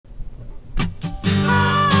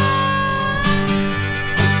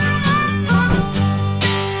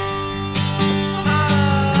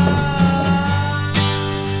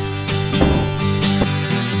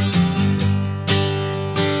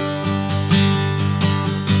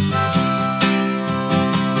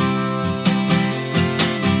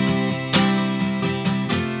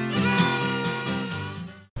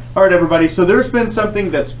Alright everybody, so there's been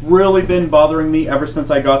something that's really been bothering me ever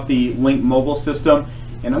since I got the Link mobile system,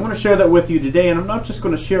 and I'm going to share that with you today. And I'm not just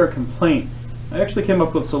going to share a complaint, I actually came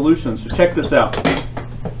up with solutions, so check this out.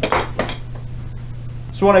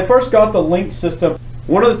 So when I first got the Link system,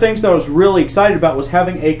 one of the things that I was really excited about was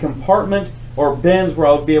having a compartment or bins where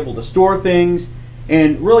I would be able to store things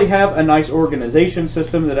and really have a nice organization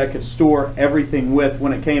system that I could store everything with.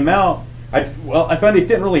 When it came out, I found it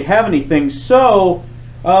didn't really have anything, so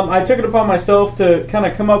I took it upon myself to kind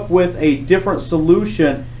of come up with a different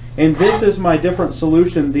solution, and this is my different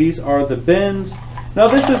solution. These are the bins. Now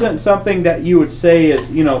this isn't something that you would say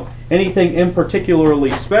is, you know, anything in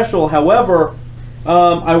particularly special. However,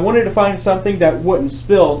 I wanted to find something that wouldn't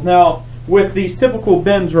spill. Now with these typical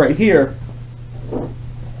bins right here,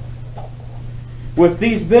 with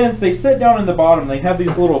these bins, they sit down in the bottom. They have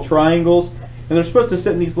these little triangles, and they're supposed to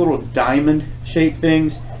sit in these little diamond shaped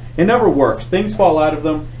things. It never works. Things fall out of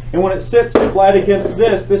them. And when it sits flat against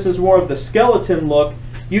this is more of the skeleton look.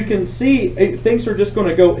 You can see things are just going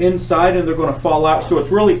to go inside and they're going to fall out, so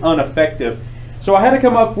it's really ineffective. So I had to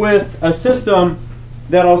come up with a system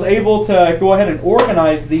that I was able to go ahead and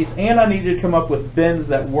organize these, and I needed to come up with bins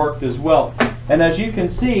that worked as well. And as you can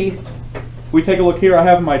see, we take a look here, I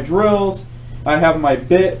have my drills, I have my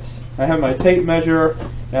bits, I have my tape measure,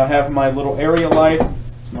 and I have my little area light.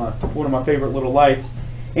 It's one of my favorite little lights.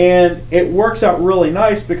 And it works out really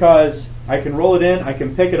nice because I can roll it in, I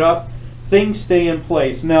can pick it up, things stay in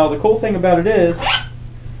place. Now the cool thing about it is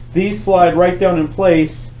these slide right down in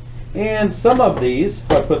place, and some of these,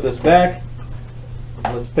 if I put this back,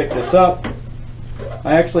 let's pick this up,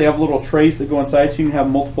 I actually have little trays that go inside so you can have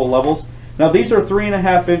multiple levels. Now these are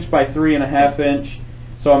 3.5 inch by 3.5 inch,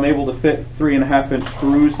 so I'm able to fit 3.5 inch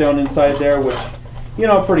screws down inside there, which, you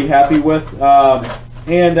know, I'm pretty happy with,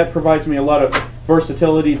 and that provides me a lot of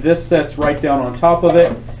versatility. This sets right down on top of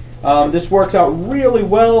it. This works out really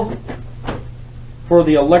well for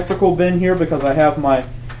the electrical bin here because I have my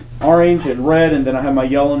orange and red, and then I have my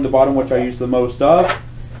yellow in the bottom, which I use the most of.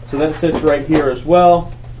 So that sits right here as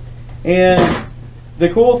well. And the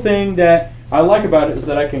cool thing that I like about it is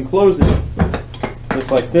that I can close it just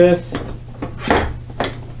like this.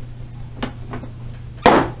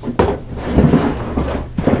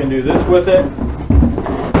 I can do this with it.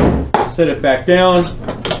 Set it back down,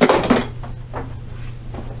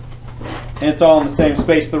 and it's all in the same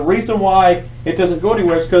space. The reason why it doesn't go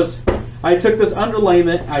anywhere is because I took this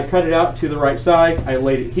underlayment, I cut it out to the right size, I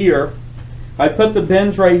laid it here, I put the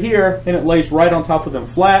bins right here, and it lays right on top of them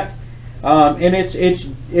flat, and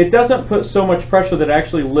it doesn't put so much pressure that it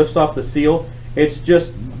actually lifts off the seal. It's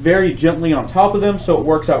just very gently on top of them, so it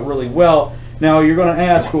works out really well. Now you're going to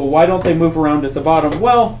ask, well, why don't they move around at the bottom?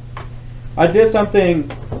 Well, I did something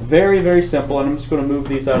very, very simple, and I'm just going to move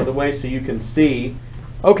these out of the way so you can see.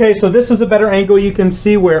 Okay, so this is a better angle. You can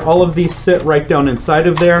see where all of these sit right down inside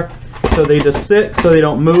of there. So they just sit, so they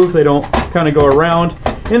don't move, they don't kind of go around.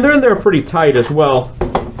 And they're in there pretty tight as well.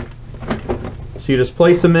 So you just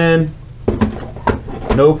place them in,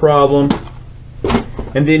 no problem.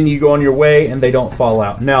 And then you go on your way and they don't fall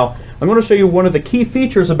out. Now, I'm going to show you one of the key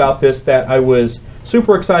features about this that I was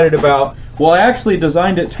super excited about. Well, I actually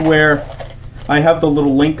designed it to where I have the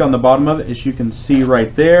little link on the bottom of it, as you can see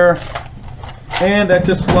right there, and that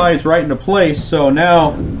just slides right into place. So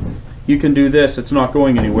now you can do this, it's not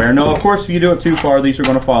going anywhere. Now of course if you do it too far, these are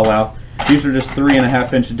going to fall out. These are just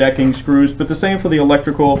 3.5 inch decking screws, but the same for the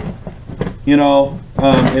electrical. You know,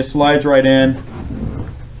 it slides right in,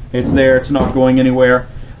 it's there, it's not going anywhere.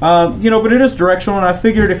 You know, but it is directional, and I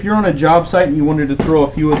figured if you're on a job site and you wanted to throw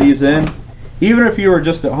a few of these in, even if you were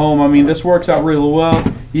just at home, I mean, this works out really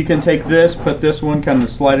well. You can take this, put this one, kind of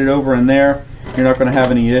slide it over in there. You're not going to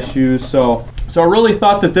have any issues. So I really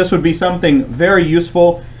thought that this would be something very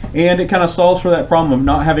useful, and it kind of solves for that problem of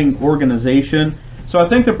not having organization. So I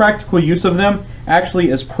think the practical use of them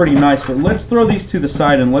actually is pretty nice. But let's throw these to the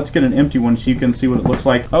side and let's get an empty one so you can see what it looks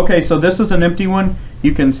like. Okay, so this is an empty one.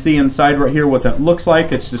 You can see inside right here what that looks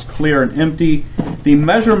like. It's just clear and empty. The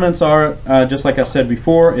measurements are, just like I said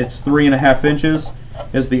before, it's 3.5 inches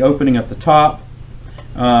is the opening at the top.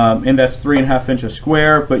 And that's 3.5 inches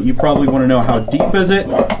square, but you probably want to know how deep is it.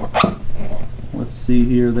 Let's see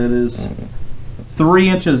here, that is 3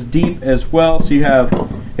 inches deep as well. So you have,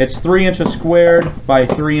 it's 3 inches squared by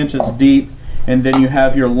 3 inches deep, and then you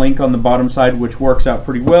have your link on the bottom side, which works out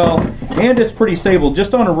pretty well, and it's pretty stable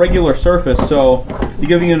just on a regular surface. So to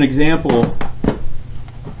give you an example,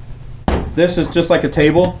 this is just like a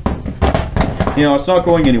table. You know, it's not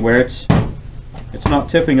going anywhere, it's not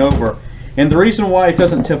tipping over. And the reason why it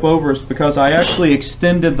doesn't tip over is because I actually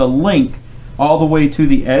extended the link all the way to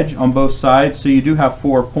the edge on both sides, so you do have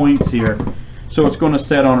 4 points here. So it's going to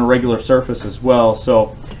set on a regular surface as well.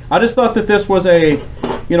 So I just thought that this was a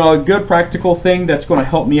good practical thing that's going to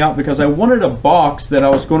help me out, because I wanted a box that I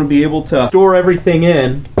was going to be able to store everything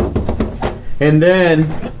in and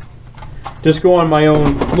then just go on my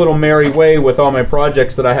own little merry way with all my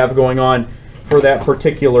projects that I have going on for that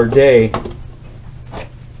particular day.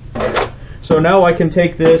 So now I can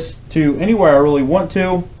take this to anywhere I really want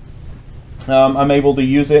to. I'm able to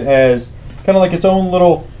use it as kind of like its own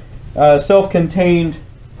little self-contained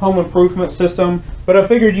home improvement system. But I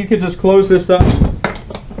figured you could just close this up.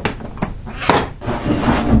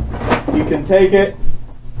 You can take it,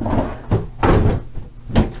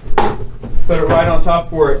 put it right on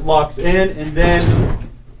top where it locks in, and then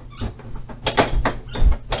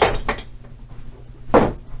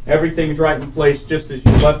everything's right in place just as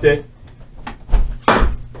you left it.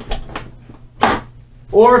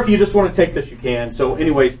 Or if you just want to take this, you can. So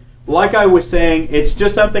anyways, like I was saying, it's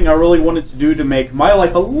just something I really wanted to do to make my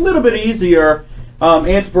life a little bit easier,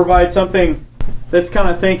 and to provide something that's kind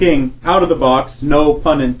of thinking out of the box, no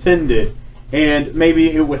pun intended. And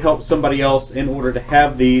maybe it would help somebody else in order to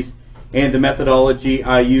have these and the methodology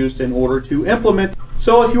I used in order to implement.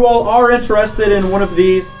 So if you all are interested in one of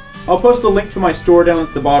these, I'll post a link to my store down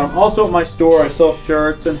at the bottom. Also at my store I sell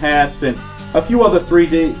shirts and hats and a few other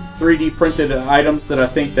 3D printed items that I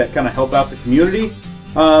think that kind of help out the community.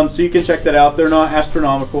 So you can check that out. They're not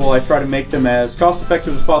astronomical. I try to make them as cost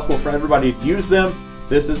effective as possible for everybody to use them.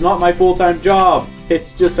 This is not my full-time job.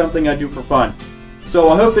 It's just something I do for fun. So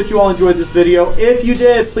I hope that you all enjoyed this video. If you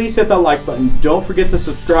did, please hit that like button. Don't forget to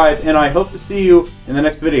subscribe, and I hope to see you in the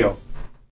next video.